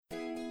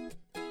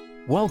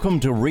Welcome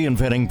to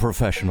Reinventing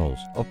Professionals,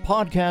 a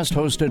podcast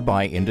hosted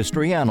by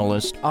industry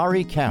analyst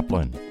Ari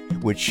Kaplan,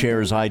 which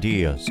shares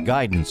ideas,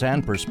 guidance,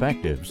 and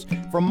perspectives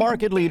from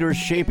market leaders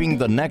shaping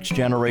the next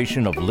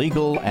generation of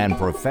legal and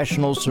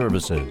professional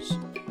services.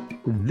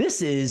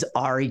 This is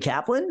Ari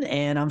Kaplan,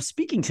 and I'm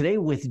speaking today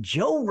with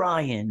Joe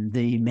Ryan,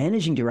 the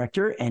managing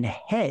director and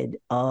head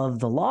of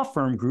the law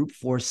firm group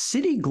for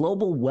Citi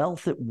Global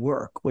Wealth at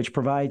Work, which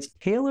provides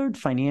tailored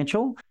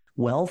financial,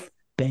 wealth,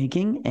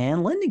 banking,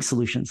 and lending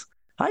solutions.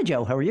 Hi,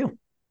 Joe. How are you?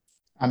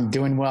 I'm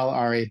doing well,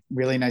 Ari.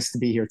 Really nice to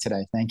be here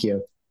today. Thank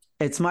you.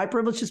 It's my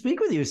privilege to speak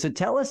with you. So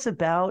tell us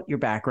about your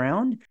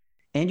background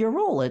and your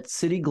role at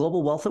Citi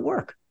Global Wealth at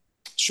Work.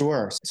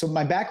 Sure. So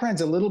my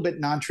background's a little bit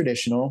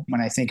non-traditional when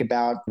I think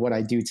about what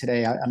I do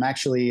today. I'm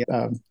actually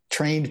a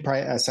trained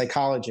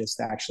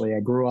psychologist, actually. I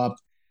grew up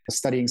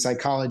studying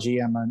psychology.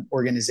 I'm an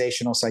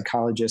organizational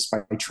psychologist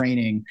by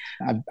training.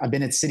 I've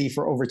been at Citi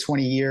for over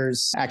 20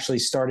 years, actually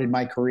started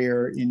my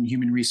career in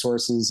human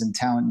resources and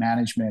talent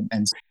management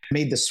and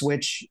made the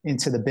switch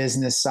into the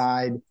business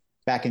side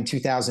back in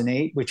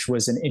 2008, which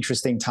was an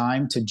interesting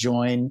time to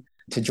join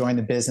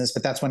the business.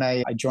 But that's when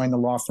I joined the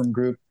law firm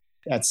group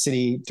at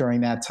Citi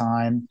during that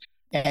time.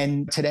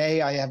 And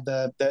today I have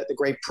the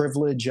great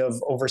privilege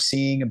of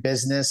overseeing a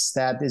business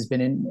that has been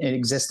in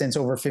existence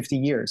over 50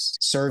 years,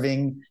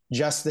 serving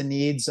just the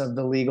needs of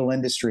the legal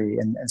industry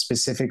and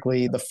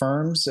specifically the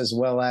firms as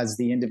well as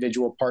the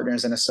individual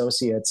partners and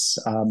associates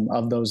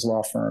of those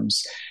law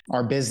firms.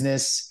 Our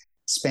business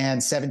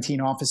spans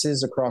 17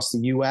 offices across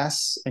the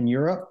US and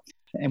Europe.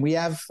 And we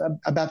have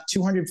about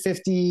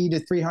 250 to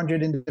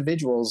 300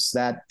 individuals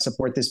that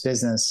support this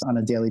business on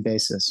a daily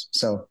basis.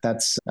 So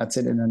that's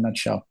it in a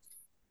nutshell.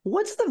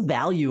 What's the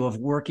value of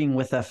working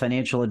with a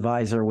financial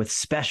advisor with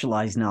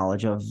specialized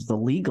knowledge of the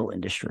legal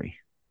industry?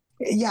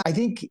 Yeah, I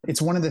think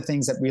it's one of the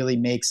things that really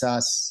makes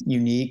us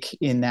unique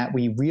in that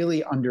we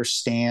really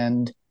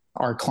understand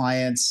our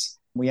clients.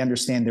 We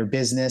understand their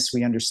business.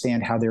 We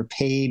understand how they're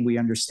paid. We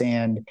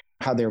understand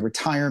how their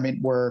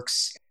retirement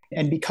works.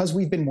 And because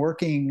we've been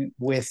working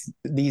with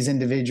these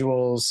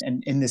individuals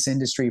and in this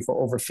industry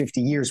for over 50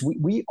 years,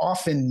 we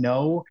often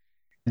know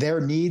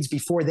their needs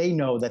before they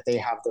know that they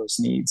have those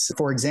needs.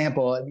 For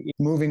example,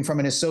 moving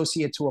from an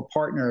associate to a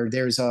partner,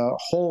 there's a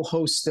whole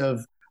host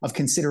of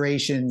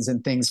considerations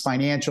and things,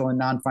 financial and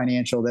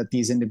non-financial, that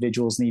these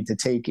individuals need to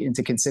take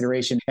into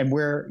consideration. And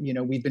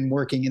we've been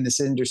working in this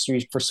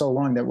industry for so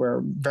long that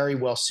we're very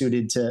well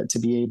suited to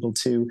be able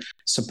to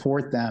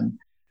support them.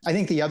 I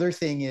think the other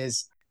thing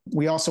is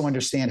we also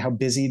understand how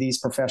busy these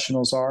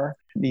professionals are.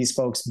 These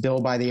folks bill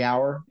by the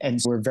hour, and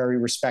we're very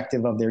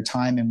respectful of their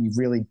time. And we've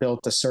really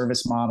built a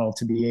service model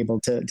to be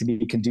able to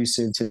be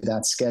conducive to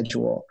that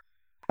schedule.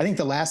 I think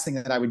the last thing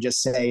that I would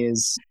just say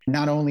is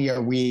not only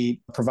are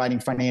we providing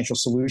financial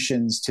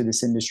solutions to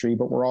this industry,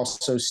 but we're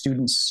also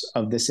students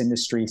of this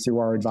industry through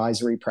our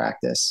advisory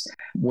practice,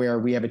 where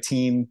we have a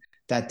team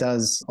that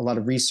does a lot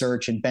of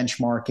research and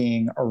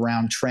benchmarking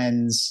around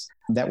trends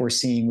that we're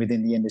seeing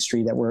within the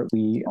industry that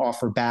we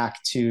offer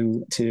back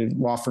to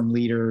law firm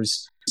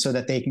leaders so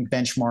that they can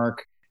benchmark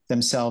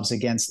themselves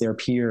against their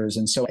peers.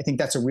 And so I think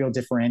that's a real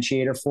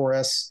differentiator for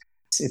us.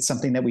 It's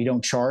something that we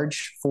don't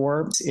charge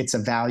for. It's a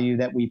value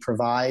that we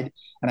provide.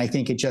 And I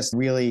think it just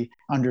really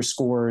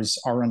underscores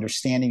our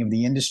understanding of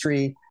the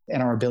industry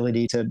and our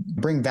ability to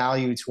bring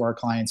value to our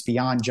clients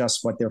beyond just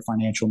what their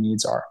financial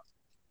needs are.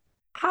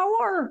 How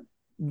are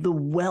the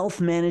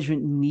wealth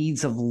management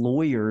needs of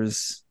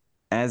lawyers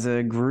as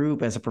a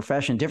group, as a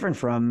profession, different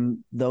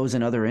from those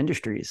in other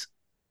industries?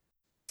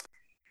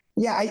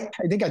 Yeah, I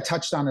think I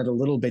touched on it a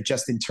little bit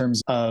just in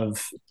terms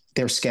of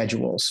their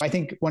schedules. I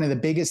think one of the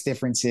biggest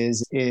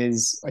differences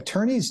is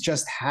attorneys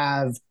just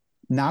have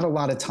not a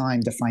lot of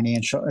time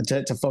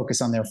to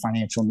focus on their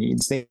financial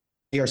needs. They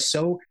are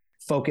so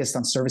focused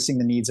on servicing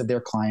the needs of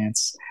their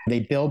clients.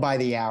 They bill by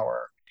the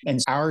hour. And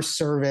our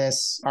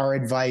service, our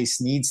advice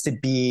needs to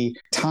be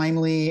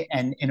timely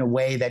and in a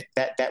way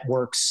that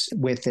works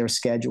with their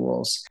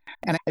schedules.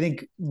 And I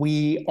think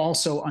we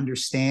also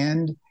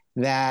understand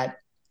that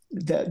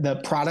the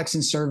products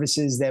and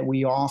services that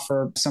we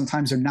offer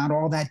sometimes are not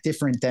all that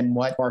different than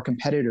what our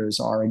competitors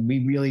are. And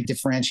we really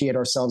differentiate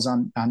ourselves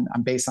on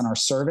based on our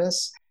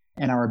service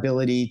and our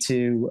ability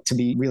to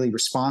be really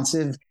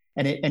responsive.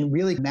 And it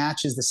really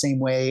matches the same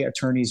way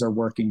attorneys are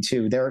working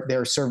too.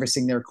 They're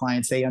servicing their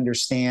clients. They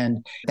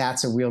understand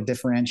that's a real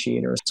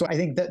differentiator. So I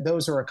think that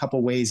those are a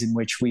couple ways in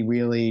which we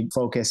really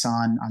focus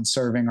on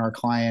serving our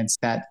clients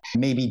that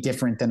may be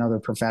different than other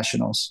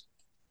professionals.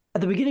 At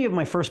the beginning of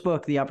my first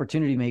book, The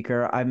Opportunity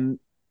Maker, I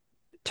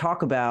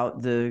talk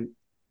about the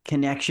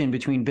connection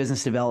between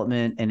business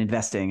development and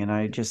investing. And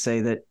I just say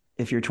that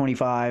if you're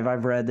 25,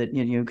 I've read that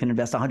you can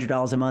invest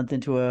 $100 a month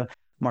into a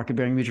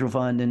market-bearing mutual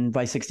fund, and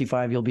by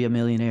 65, you'll be a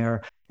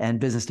millionaire. And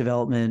business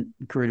development,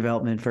 career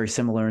development, very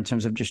similar in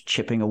terms of just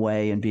chipping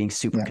away and being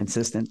super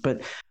consistent.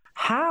 But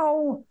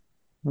how,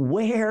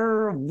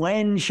 where,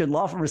 when should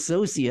law firm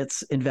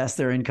associates invest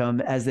their income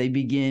as they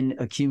begin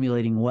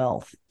accumulating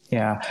wealth?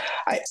 Yeah,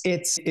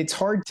 it's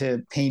hard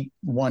to paint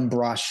one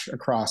brush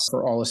across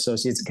for all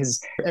associates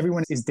because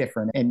everyone is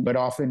different, but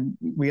often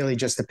really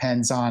just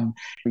depends on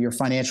your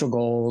financial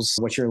goals,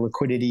 what your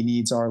liquidity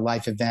needs are,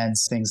 life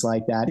events, things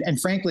like that.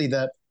 And frankly,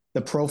 the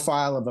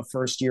profile of a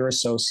first year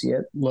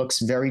associate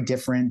looks very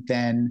different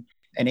than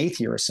an eighth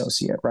year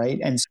associate, right?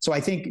 And so I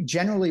think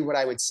generally what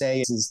I would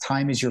say is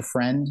time is your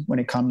friend when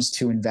it comes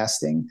to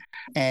investing.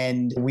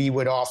 And we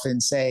would often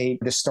say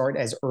to start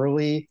as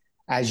early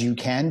as you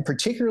can,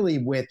 particularly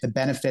with the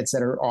benefits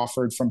that are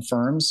offered from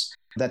firms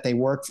that they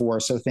work for.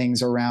 So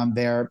things around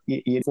their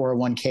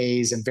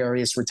 401ks and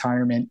various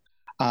retirement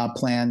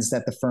plans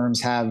that the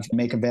firms have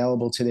make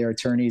available to their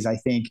attorneys, I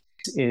think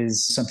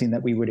is something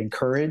that we would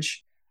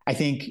encourage. I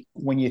think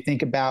when you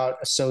think about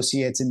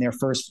associates in their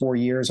first 4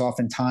 years,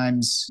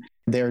 oftentimes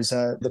there's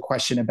the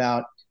question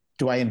about,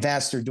 do I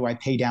invest or do I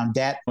pay down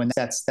debt? When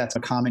that's a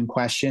common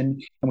question.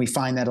 And we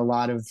find that a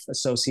lot of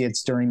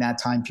associates during that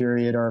time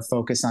period are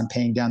focused on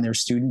paying down their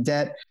student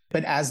debt.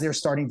 But as they're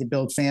starting to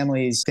build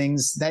families,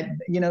 things that,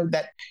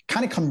 that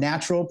kind of come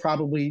natural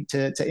probably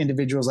to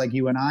individuals like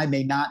you and I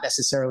may not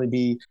necessarily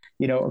be,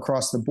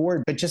 across the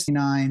board, but just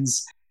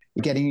nines,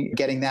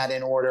 getting that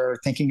in order,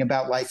 thinking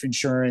about life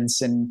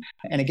insurance and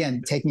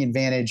again, taking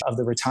advantage of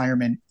the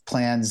retirement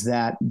plans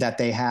that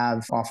they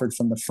have offered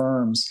from the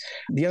firms.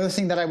 The other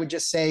thing that I would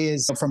just say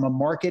is from a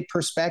market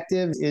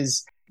perspective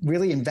is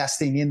really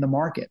investing in the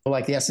market,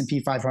 like the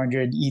S&P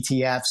 500,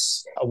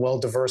 ETFs, a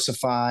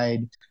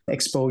well-diversified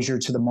exposure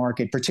to the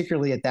market,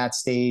 particularly at that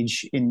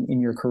stage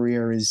in your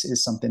career is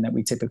something that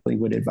we typically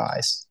would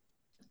advise.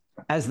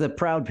 As the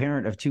proud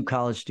parent of 2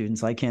 college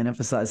students, I can't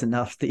emphasize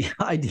enough the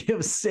idea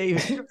of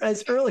saving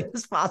as early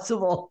as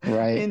possible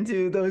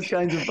into those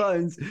kinds of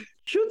funds.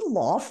 Should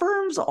law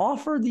firms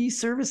offer these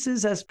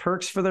services as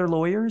perks for their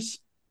lawyers?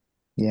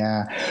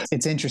 Yeah,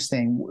 it's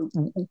interesting.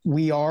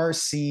 We are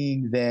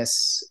seeing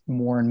this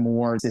more and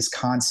more, this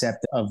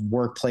concept of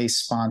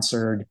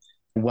workplace-sponsored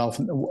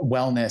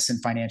wellness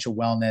and financial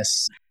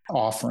wellness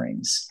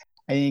offerings.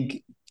 I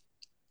think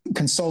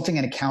consulting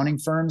and accounting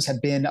firms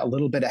have been a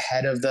little bit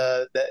ahead of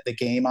the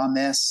game on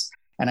this.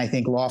 And I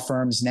think law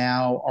firms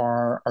now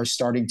are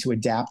starting to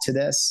adapt to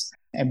this.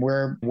 And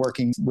we're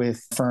working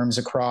with firms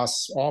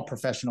across all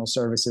professional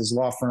services,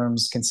 law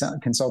firms,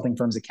 consulting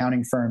firms,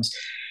 accounting firms,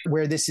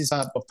 where this is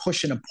a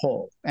push and a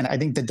pull. And I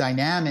think the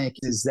dynamic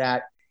is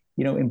that,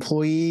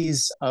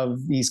 employees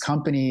of these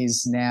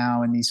companies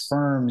now and these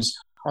firms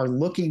are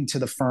looking to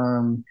the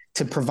firm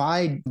to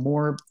provide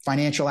more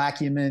financial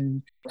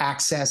acumen,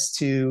 access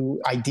to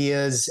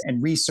ideas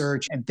and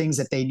research and things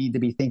that they need to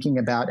be thinking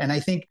about. And I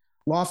think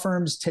law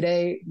firms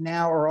today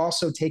now are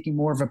also taking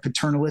more of a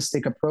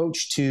paternalistic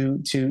approach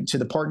to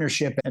the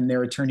partnership and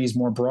their attorneys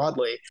more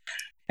broadly.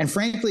 And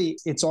frankly,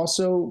 it's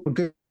also a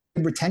good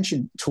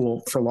retention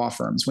tool for law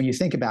firms when you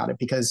think about it,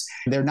 because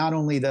they're not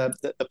only the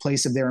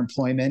place of their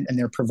employment and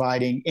they're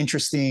providing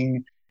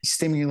interesting,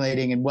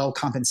 stimulating and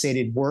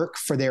well-compensated work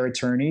for their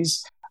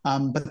attorneys,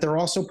 but they're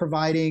also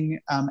providing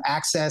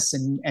access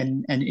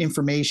and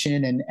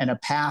information and a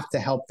path to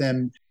help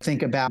them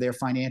think about their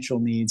financial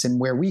needs. And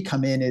where we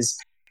come in is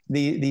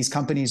these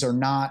companies are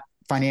not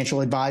financial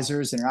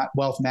advisors, they're not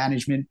wealth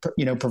management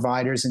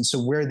providers, and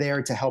so we're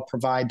there to help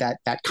provide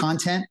that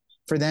content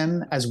for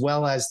them, as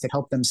well as to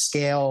help them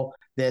scale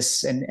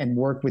this and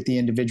work with the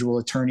individual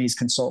attorneys,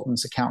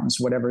 consultants, accountants,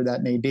 whatever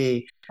that may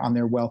be, on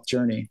their wealth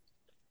journey.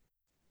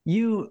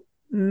 You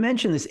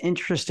mentioned this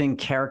interesting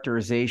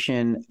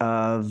characterization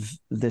of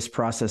this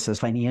process as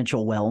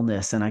financial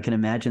wellness, and I can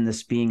imagine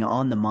this being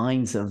on the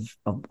minds of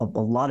a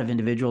lot of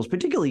individuals,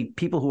 particularly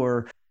people who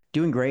are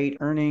doing great,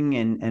 earning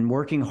and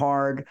working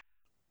hard.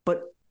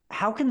 But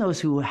how can those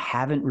who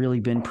haven't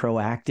really been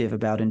proactive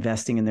about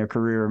investing in their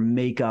career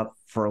make up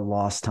for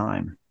lost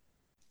time?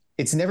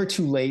 It's never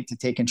too late to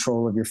take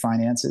control of your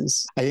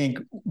finances. I think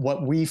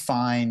what we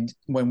find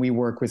when we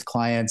work with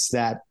clients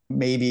that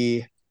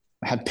maybe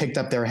have picked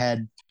up their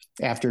head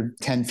after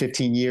 10,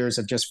 15 years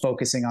of just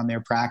focusing on their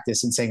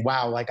practice and saying,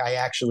 wow, like I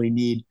actually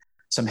need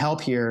some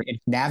help here in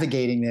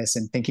navigating this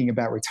and thinking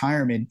about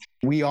retirement.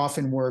 We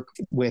often work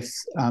with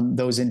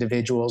those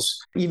individuals,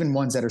 even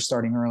ones that are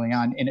starting early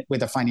on,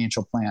 with a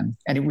financial plan.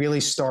 And it really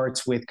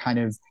starts with kind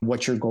of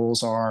what your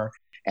goals are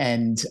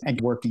and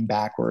working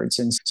backwards.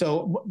 And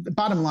so the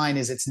bottom line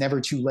is it's never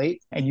too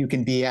late, and you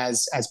can be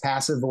as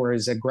passive or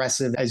as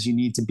aggressive as you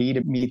need to be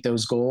to meet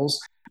those goals.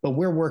 But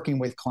we're working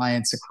with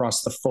clients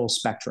across the full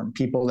spectrum,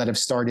 people that have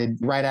started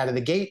right out of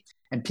the gate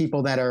and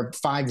people that are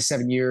 5 to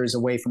 7 years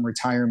away from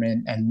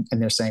retirement. And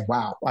they're saying,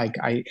 wow, like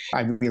I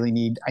really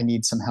need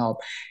some help.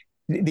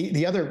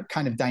 The other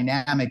kind of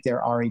dynamic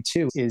there, Ari,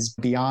 too, is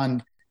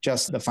beyond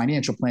just the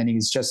financial planning,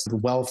 is just the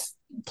wealth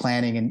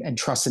planning and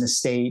trust and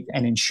estate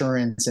and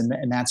insurance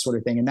and that sort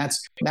of thing. And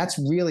that's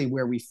really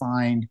where we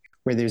find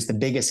where there's the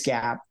biggest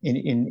gap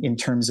in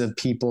terms of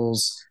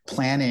people's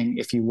planning,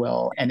 if you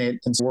will. And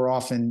so we're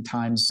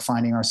oftentimes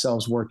finding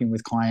ourselves working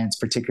with clients,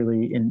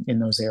 particularly in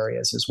those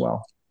areas as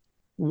well.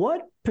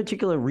 What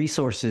particular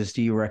resources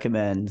do you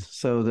recommend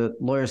so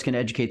that lawyers can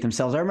educate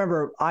themselves? I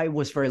remember I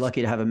was very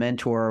lucky to have a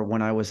mentor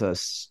when I was a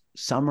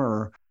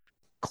summer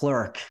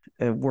clerk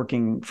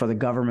working for the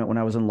government when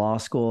I was in law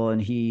school,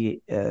 and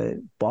he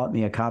bought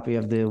me a copy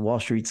of the Wall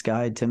Street's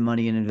Guide to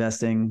Money and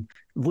Investing,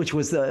 which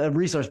was a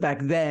resource back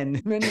then,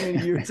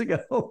 many years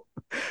ago.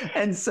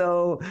 And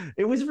so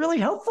it was really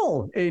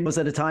helpful. It was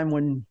at a time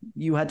when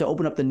you had to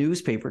open up the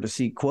newspaper to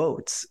see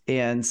quotes.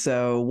 And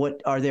so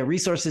what are there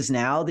resources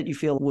now that you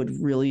feel would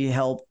really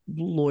help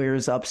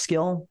lawyers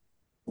upskill?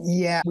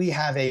 Yeah, we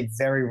have a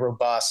very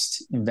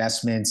robust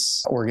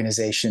investments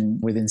organization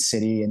within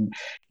Citi, and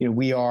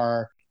we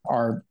are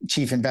our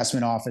chief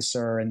investment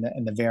officer and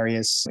the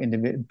various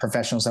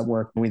professionals that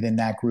work within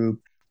that group.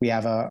 We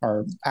have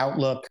our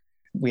outlook.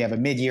 We have a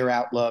mid-year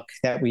outlook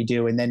that we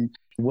do, and then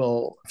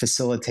we'll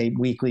facilitate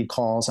weekly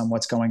calls on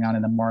what's going on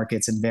in the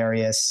markets and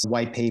various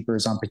white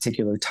papers on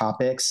particular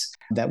topics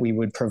that we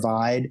would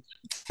provide.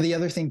 The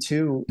other thing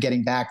too,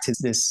 getting back to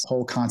this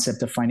whole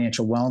concept of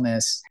financial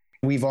wellness,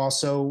 we've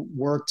also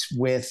worked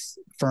with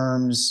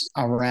firms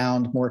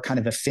around more kind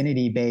of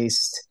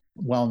affinity-based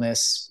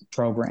wellness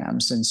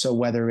programs. And so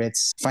whether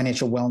it's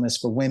financial wellness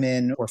for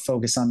women or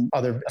focus on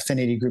other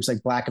affinity groups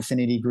like Black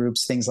affinity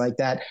groups, things like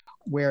that,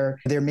 where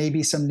there may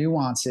be some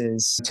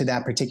nuances to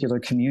that particular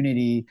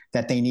community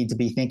that they need to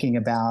be thinking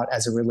about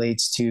as it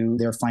relates to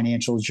their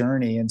financial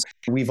journey. And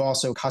we've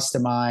also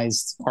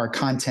customized our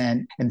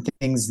content and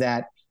things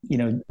that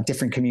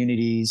different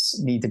communities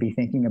need to be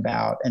thinking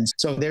about. And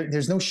so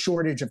there's no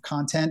shortage of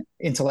content,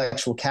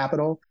 intellectual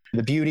capital.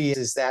 The beauty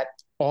is that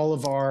all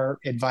of our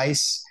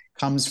advice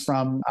comes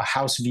from a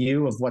house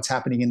view of what's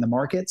happening in the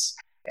markets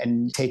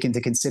and take into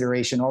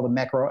consideration all the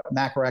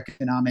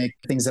macroeconomic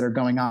things that are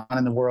going on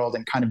in the world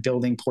and kind of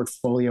building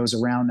portfolios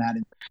around that.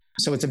 And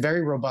so it's a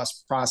very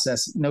robust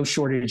process, no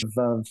shortage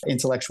of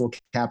intellectual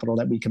capital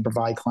that we can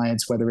provide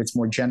clients, whether it's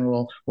more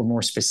general or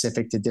more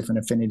specific to different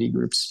affinity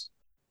groups.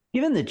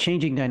 Given the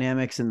changing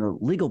dynamics in the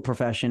legal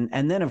profession,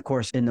 and then, of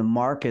course, in the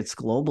markets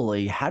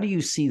globally, how do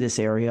you see this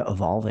area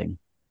evolving?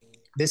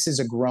 This is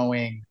a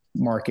growing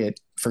market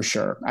for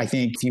sure. I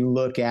think if you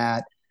look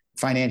at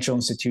financial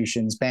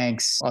institutions,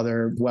 banks,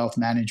 other wealth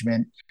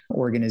management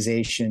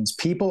organizations,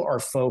 people are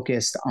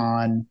focused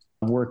on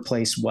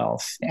workplace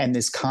wealth and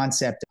this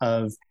concept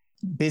of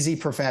busy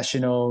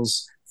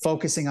professionals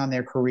focusing on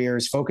their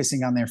careers,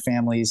 focusing on their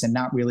families, and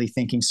not really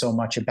thinking so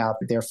much about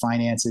their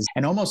finances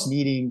and almost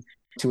needing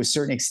to a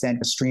certain extent,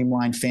 a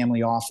streamlined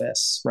family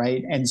office,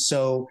 right? And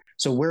so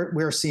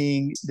we're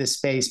seeing this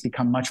space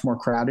become much more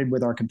crowded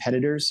with our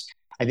competitors.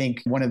 I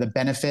think one of the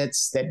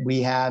benefits that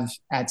we have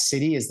at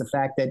Citi is the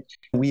fact that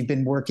we've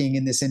been working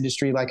in this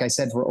industry, like I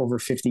said, for over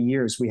 50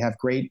 years. We have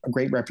a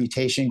great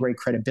reputation, great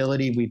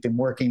credibility. We've been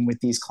working with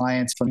these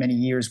clients for many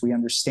years. We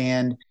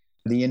understand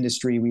the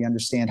industry. We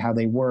understand how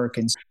they work.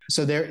 And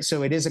so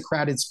it is a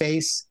crowded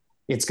space.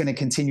 It's going to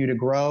continue to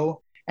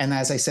grow. And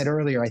as I said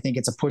earlier, I think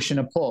it's a push and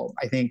a pull.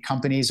 I think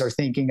companies are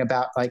thinking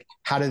about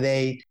how do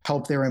they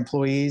help their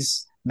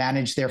employees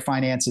manage their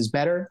finances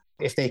better?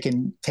 If they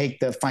can take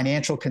the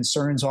financial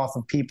concerns off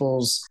of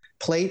people's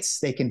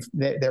plates,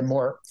 they're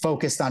more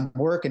focused on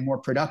work and more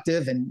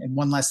productive and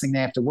one less thing they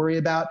have to worry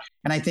about.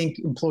 And I think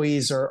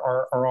employees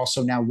are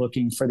also now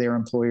looking for their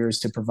employers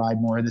to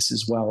provide more of this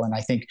as well. And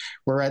I think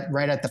we're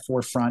right at the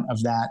forefront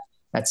of that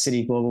at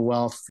Citi Global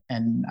Wealth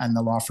and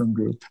the law firm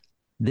group.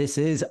 This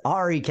is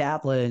Ari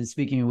Kaplan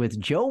speaking with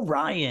Joe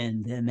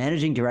Ryan, the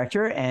managing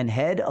director and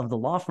head of the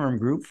law firm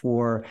group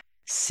for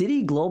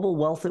Citi Global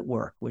Wealth at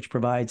Work, which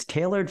provides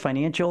tailored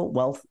financial,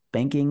 wealth,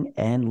 banking,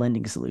 and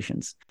lending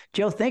solutions.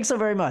 Joe, thanks so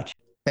very much.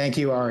 Thank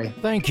you, Ari.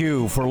 Thank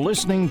you for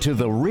listening to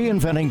the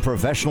Reinventing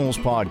Professionals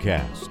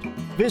podcast.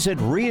 Visit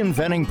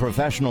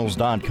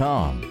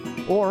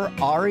reinventingprofessionals.com or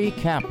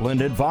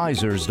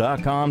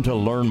arikaplanadvisors.com to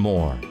learn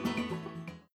more.